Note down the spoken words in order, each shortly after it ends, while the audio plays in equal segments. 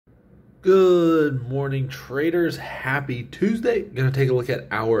Good morning, traders. Happy Tuesday. Going to take a look at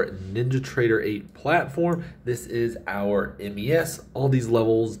our NinjaTrader 8 platform. This is our MES. All these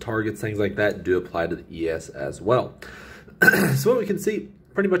levels, targets, things like that do apply to the ES as well. So what we can see,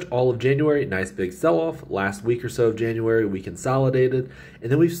 pretty much all of January, nice big sell-off. Last week or so of January, we consolidated,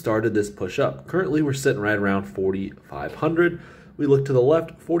 and then we've started this push up. Currently, we're sitting right around 4,500. We look to the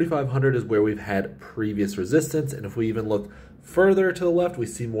left, 4,500 is where we've had previous resistance, and if we even look further to the left, we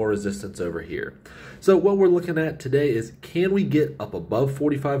see more resistance over here. So what we're looking at today is, can we get up above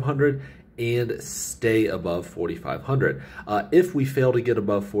 4,500 and stay above 4,500? If we fail to get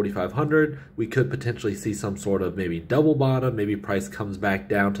above 4,500, we could potentially see some sort of maybe double bottom, maybe price comes back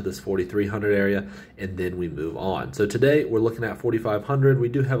down to this 4,300 area, and then we move on. So today we're looking at 4,500. We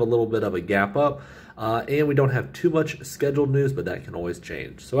do have a little bit of a gap up, and we don't have too much scheduled news, but that can always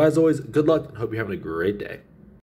change. So as always, good luck and hope you're having a great day.